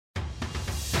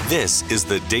This is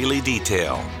the Daily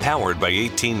Detail, powered by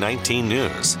 1819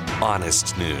 News.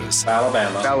 Honest news.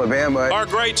 Alabama. Our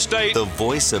great state. The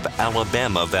voice of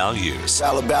Alabama values.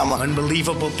 Alabama.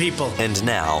 Unbelievable people. And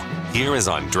now, here is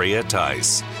Andrea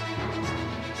Tice.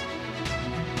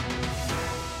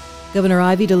 Governor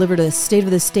Ivey delivered a State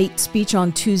of the State speech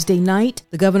on Tuesday night.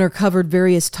 The governor covered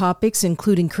various topics,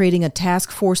 including creating a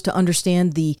task force to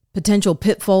understand the potential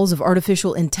pitfalls of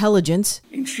artificial intelligence.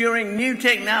 Ensuring new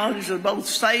technologies are both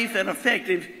safe and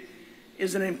effective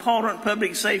is an important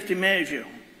public safety measure.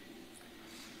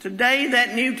 Today,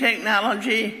 that new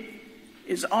technology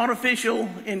is artificial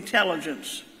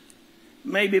intelligence,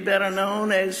 maybe better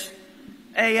known as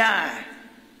AI.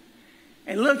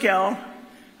 And look, y'all,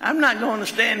 I'm not going to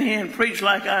stand here and preach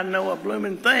like I know a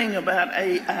blooming thing about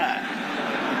AI.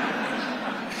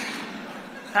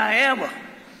 However,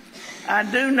 I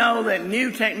do know that new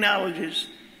technologies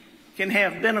can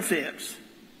have benefits,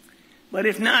 but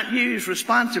if not used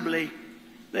responsibly,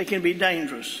 they can be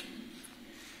dangerous.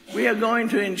 We are going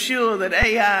to ensure that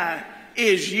AI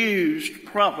is used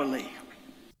properly.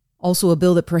 Also, a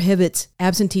bill that prohibits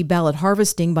absentee ballot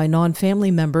harvesting by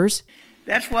non-family members.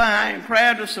 That's why I am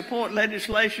proud to support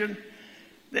legislation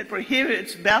that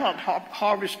prohibits ballot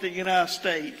harvesting in our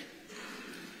state.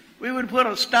 We would put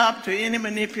a stop to any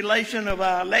manipulation of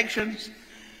our elections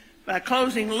by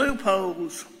closing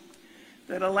loopholes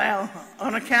that allow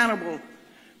unaccountable,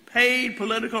 paid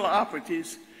political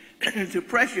operatives to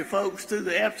pressure folks through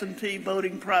the absentee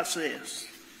voting process.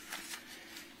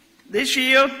 This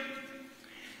year,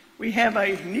 we have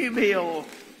a new bill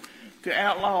to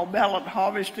outlaw ballot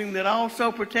harvesting that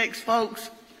also protects folks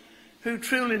who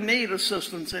truly need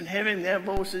assistance in having their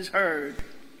voices heard.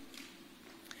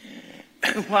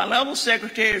 While other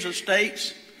secretaries of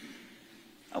states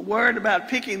are worried about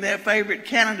picking their favorite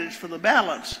candidates for the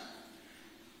ballots,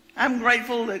 I'm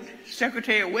grateful that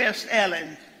Secretary West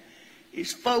Allen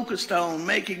is focused on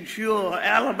making sure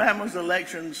Alabama's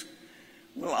elections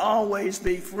will always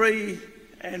be free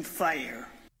and fair.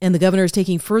 And the governor is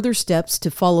taking further steps to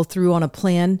follow through on a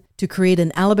plan to create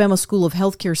an Alabama School of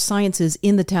Healthcare Sciences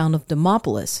in the town of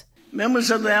Demopolis. Members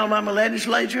of the Alabama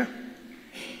legislature,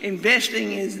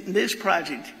 investing in this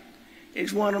project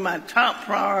is one of my top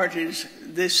priorities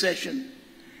this session,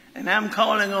 and I'm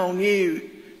calling on you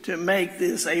to make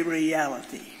this a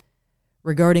reality.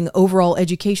 Regarding overall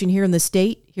education here in the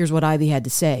state, here's what Ivey had to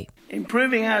say.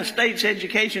 Improving our state's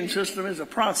education system is a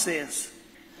process,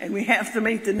 and we have to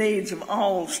meet the needs of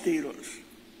all students.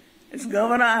 As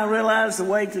governor, I realize the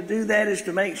way to do that is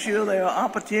to make sure there are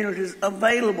opportunities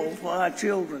available for our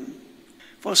children.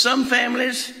 For some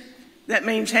families, that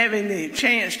means having the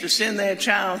chance to send their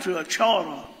child to a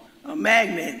charter, a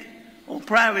magnet, or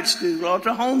private school, or to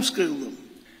homeschool them.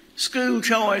 School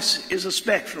choice is a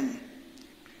spectrum.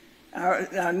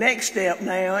 Our next step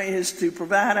now is to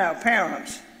provide our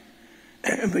parents,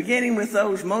 beginning with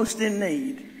those most in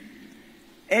need,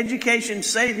 education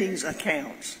savings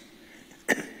accounts,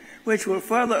 which will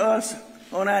further us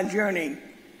on our journey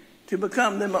to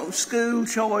become the most school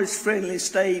choice friendly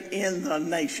state in the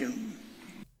nation.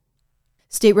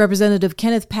 State Representative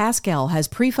Kenneth Pascal has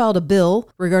pre-filed a bill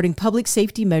regarding public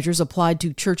safety measures applied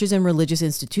to churches and religious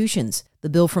institutions. The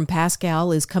bill from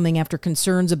Pascal is coming after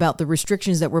concerns about the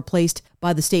restrictions that were placed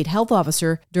by the state health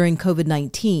officer during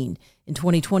COVID-19. In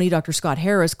 2020, Dr. Scott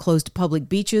Harris closed public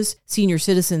beaches, senior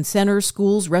citizen centers,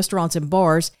 schools, restaurants, and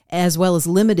bars, as well as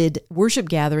limited worship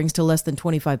gatherings to less than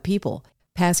 25 people.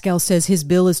 Pascal says his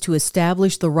bill is to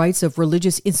establish the rights of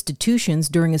religious institutions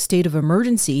during a state of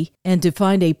emergency and to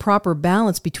find a proper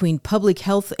balance between public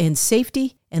health and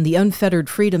safety and the unfettered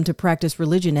freedom to practice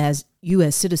religion as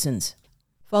U.S. citizens.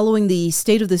 Following the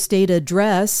State of the State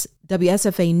address,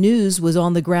 WSFA News was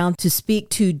on the ground to speak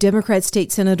to Democrat State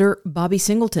Senator Bobby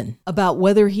Singleton about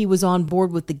whether he was on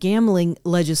board with the gambling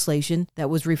legislation that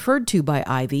was referred to by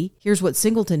Ivey. Here's what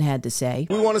Singleton had to say.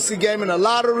 We want to see game in the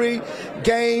lottery,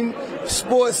 game,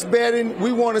 sports betting.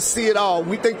 We want to see it all.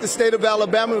 We think the state of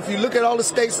Alabama, if you look at all the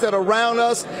states that are around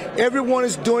us, everyone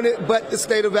is doing it but the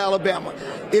state of Alabama.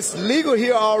 It's legal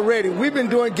here already. We've been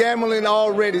doing gambling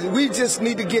already. We just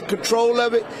need to get control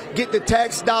of it, get the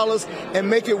tax dollars, and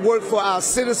make it work for our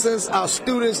citizens, our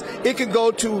students. It can go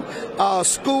to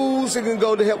schools. It can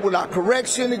go to help with our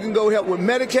correction. It can go help with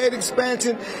Medicaid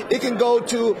expansion. It can go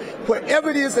to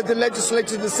wherever it is that the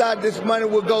legislature decides this money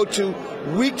will go to.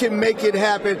 We can make it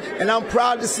happen, and I'm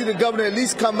proud to see the governor at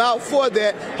least come out for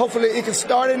that. Hopefully it can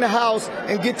start in the House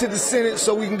and get to the Senate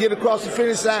so we can get across the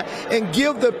finish line and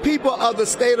give the people of the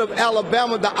state of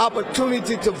Alabama the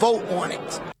opportunity to vote on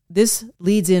it. This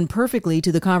leads in perfectly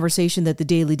to the conversation that the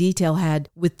Daily Detail had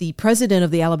with the president of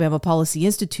the Alabama Policy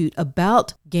Institute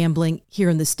about gambling here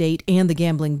in the state and the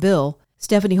gambling bill.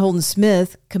 Stephanie Holden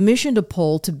Smith commissioned a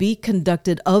poll to be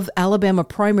conducted of Alabama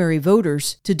primary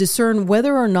voters to discern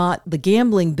whether or not the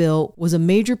gambling bill was a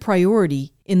major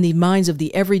priority in the minds of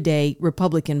the everyday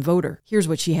Republican voter. Here's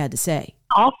what she had to say.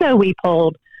 Also, we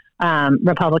polled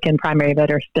Republican primary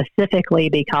voters specifically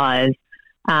because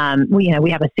we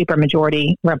have a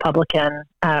supermajority Republican,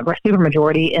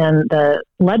 supermajority in the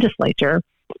legislature,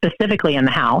 specifically in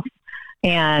the House,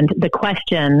 and the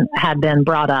question had been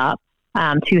brought up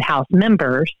to House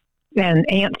members and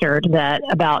answered that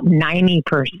about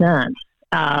 90%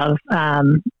 of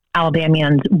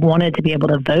Alabamians wanted to be able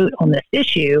to vote on this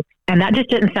issue, and that just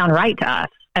didn't sound right to us.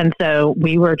 And so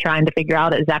we were trying to figure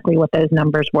out exactly what those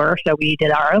numbers were. So we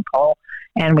did our own poll,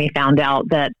 and we found out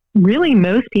that really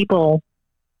most people,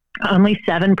 only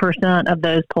 7% of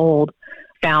those polled,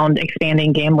 found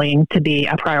expanding gambling to be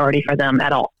a priority for them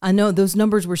at all. I know those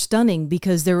numbers were stunning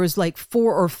because there was like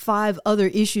 4 or 5 other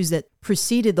issues that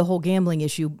preceded the whole gambling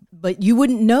issue. But you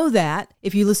wouldn't know that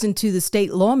if you listened to the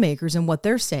state lawmakers and what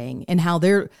they're saying and how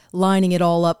they're lining it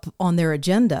all up on their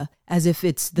agenda as if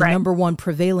it's the number one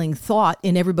prevailing thought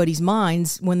in everybody's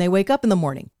minds when they wake up in the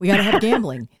morning. We got to have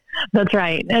gambling. That's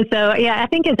right. And so, I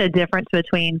think it's a difference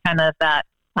between kind of that,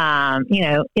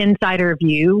 insider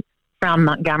view from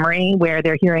Montgomery, where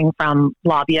they're hearing from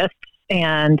lobbyists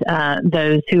and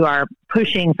those who are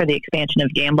pushing for the expansion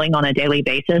of gambling on a daily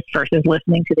basis versus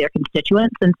listening to their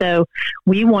constituents. And so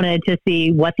we wanted to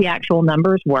see what the actual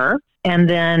numbers were and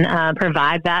then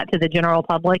provide that to the general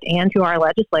public and to our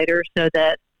legislators so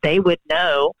that they would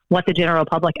know what the general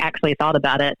public actually thought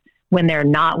about it when they're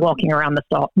not walking around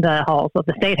the halls of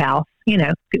the State House,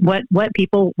 what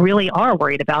people really are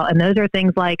worried about. And those are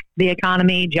things like the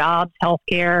economy, jobs,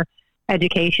 healthcare,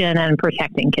 education, and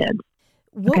protecting kids.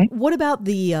 What about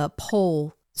the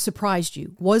poll surprised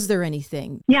you? Was there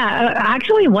anything? Yeah,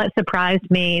 actually what surprised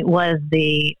me was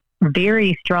the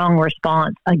very strong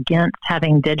response against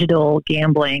having digital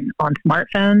gambling on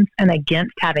smartphones and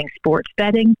against having sports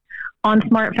betting on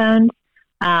smartphones.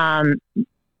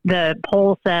 The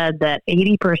poll said that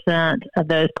 80% of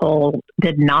those polled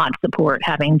did not support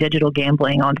having digital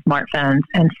gambling on smartphones,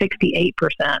 and 68%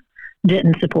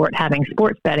 didn't support having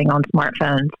sports betting on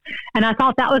smartphones. And I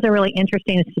thought that was a really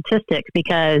interesting statistic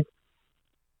because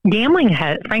gambling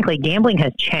has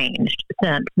changed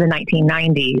since the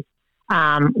 1990s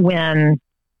when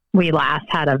we last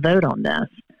had a vote on this.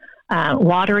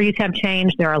 Lotteries have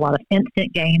changed. There are a lot of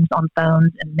instant games on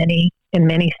phones in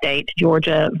many states,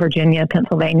 Georgia, Virginia,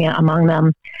 Pennsylvania among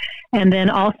them. And then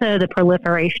also the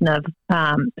proliferation of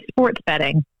sports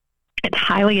betting. It's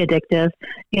highly addictive.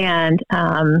 And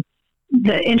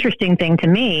the interesting thing to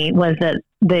me was that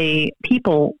the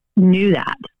people knew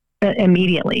that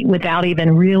immediately without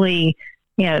even really,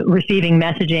 receiving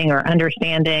messaging or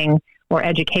understanding or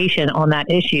education on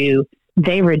that issue.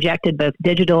 They rejected both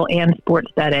digital and sports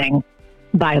betting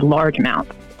by large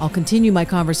amounts. I'll continue my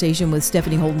conversation with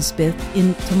Stephanie Holden Smith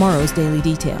in tomorrow's Daily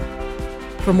Detail.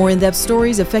 For more in-depth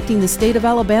stories affecting the state of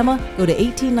Alabama, go to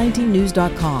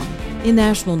 1819news.com. In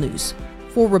national news,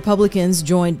 4 Republicans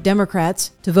joined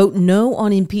Democrats to vote no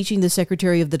on impeaching the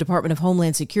Secretary of the Department of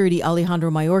Homeland Security,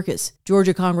 Alejandro Mayorkas.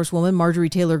 Georgia Congresswoman Marjorie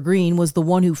Taylor Greene was the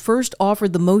one who first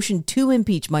offered the motion to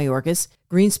impeach Mayorkas.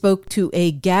 Greene spoke to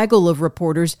a gaggle of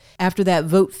reporters after that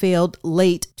vote failed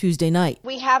late Tuesday night.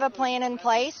 We have a plan in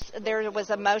place. There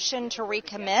was a motion to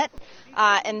recommit,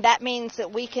 and that means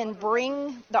that we can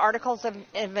bring the articles of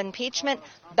impeachment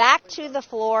back to the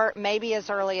floor maybe as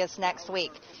early as next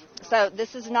week. So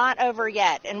this is not over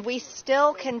yet, and we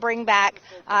still can bring back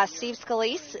Steve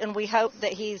Scalise, and we hope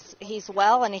that he's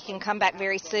well and he can come back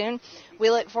very soon. We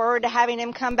look forward to having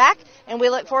him come back, and we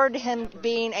look forward to him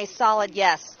being a solid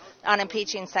yes on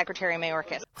impeaching Secretary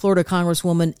Mayorkas. Florida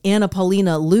Congresswoman Anna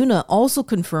Paulina Luna also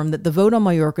confirmed that the vote on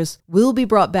Mayorkas will be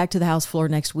brought back to the House floor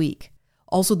next week.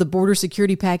 Also, the border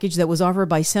security package that was offered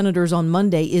by senators on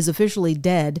Monday is officially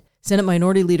dead. Senate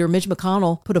Minority Leader Mitch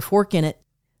McConnell put a fork in it.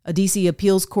 A D.C.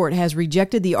 appeals court has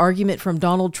rejected the argument from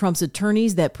Donald Trump's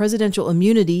attorneys that presidential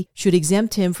immunity should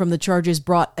exempt him from the charges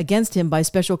brought against him by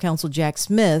special counsel Jack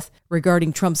Smith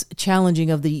regarding Trump's challenging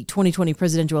of the 2020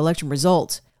 presidential election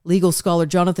results. Legal scholar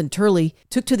Jonathan Turley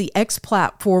took to the X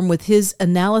platform with his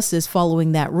analysis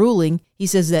following that ruling. He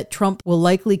says that Trump will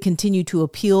likely continue to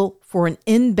appeal for an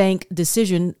en-banc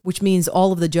decision, which means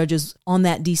all of the judges on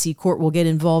that D.C. court will get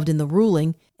involved in the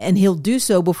ruling, and he'll do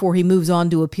so before he moves on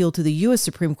to appeal to the U.S.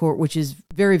 Supreme Court, which is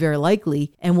very very, very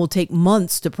likely and will take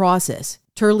months to process.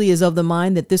 Turley is of the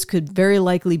mind that this could very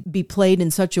likely be played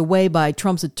in such a way by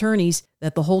Trump's attorneys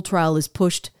that the whole trial is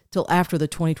pushed till after the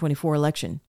 2024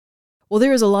 election. Well,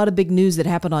 there is a lot of big news that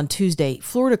happened on Tuesday.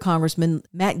 Florida Congressman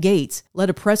Matt Gaetz led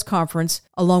a press conference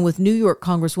along with New York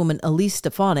Congresswoman Elise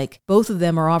Stefanik. Both of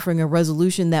them are offering a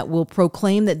resolution that will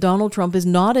proclaim that Donald Trump is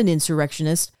not an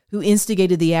insurrectionist who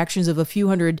instigated the actions of a few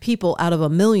hundred people out of a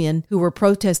million who were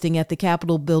protesting at the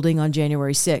Capitol building on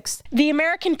January 6th. The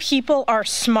American people are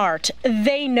smart.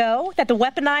 They know that the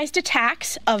weaponized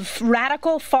attacks of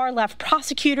radical far-left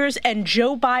prosecutors and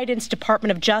Joe Biden's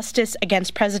Department of Justice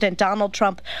against President Donald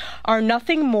Trump are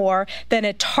nothing more than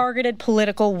a targeted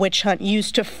political witch hunt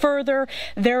used to further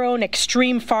their own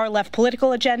extreme far-left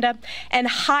political agenda and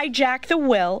hijack the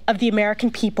will of the American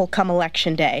people come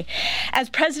Election Day. As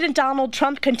President Donald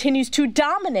Trump continues to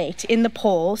dominate in the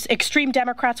polls, extreme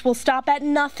Democrats will stop at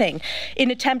nothing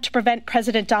in attempt to prevent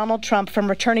President Donald Trump from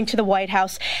returning to the White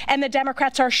House, and the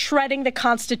Democrats are shredding the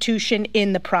Constitution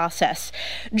in the process.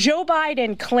 Joe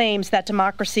Biden claims that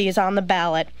democracy is on the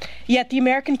ballot, yet the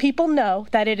American people know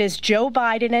that it is Joe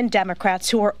Biden and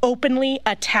Democrats who are openly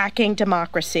attacking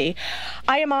democracy.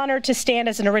 I am honored to stand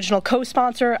as an original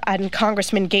co-sponsor on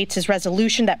Congressman Gaetz'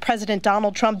 resolution that President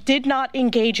Donald Trump did not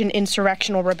engage in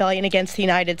insurrectional rebellion against the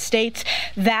United States.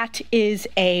 That is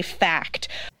a fact.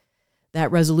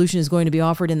 That resolution is going to be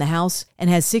offered in the House and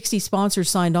has 60 sponsors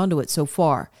signed onto it so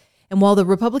far. And while the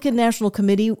Republican National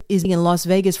Committee is in Las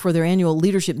Vegas for their annual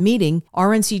leadership meeting,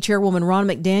 RNC Chairwoman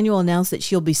Ronna McDaniel announced that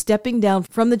she'll be stepping down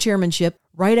from the chairmanship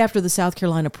right after the South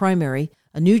Carolina primary.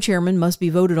 A new chairman must be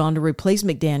voted on to replace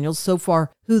McDaniels. So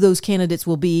far, who those candidates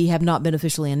will be have not been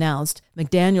officially announced.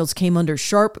 McDaniels came under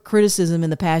sharp criticism in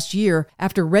the past year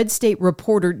after Red State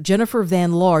reporter Jennifer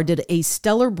Van Laar did a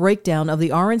stellar breakdown of the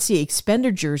RNC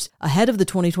expenditures ahead of the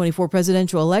 2024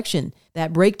 presidential election.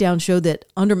 That breakdown showed that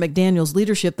under McDaniels'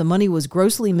 leadership, the money was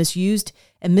grossly misused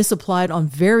and misapplied on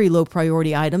very low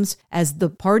priority items as the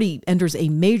party enters a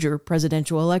major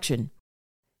presidential election.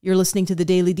 You're listening to The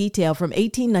Daily Detail from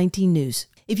 1819 News.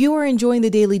 If you are enjoying The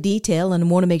Daily Detail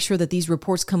and want to make sure that these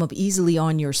reports come up easily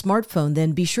on your smartphone,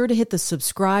 then be sure to hit the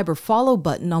subscribe or follow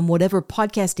button on whatever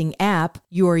podcasting app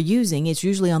you are using. It's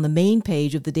usually on the main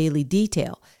page of The Daily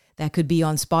Detail. That could be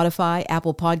on Spotify,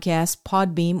 Apple Podcasts,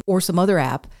 Podbeam, or some other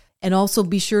app. And also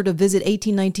be sure to visit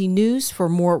 1819 News for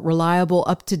more reliable,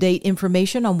 up-to-date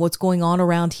information on what's going on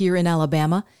around here in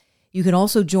Alabama. You can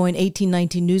also join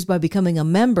 1819 News by becoming a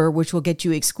member, which will get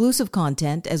you exclusive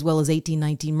content as well as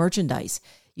 1819 merchandise.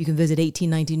 You can visit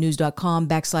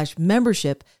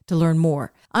 1819news.com/membership to learn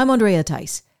more. I'm Andrea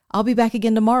Tice. I'll be back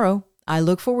again tomorrow. I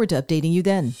look forward to updating you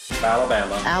then.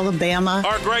 Alabama. Alabama.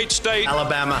 Our great state.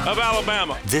 Alabama. Of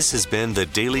Alabama. This has been The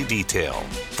Daily Detail.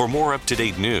 For more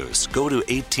up-to-date news, go to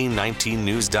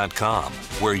 1819news.com,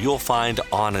 where you'll find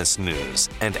honest news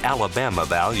and Alabama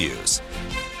values.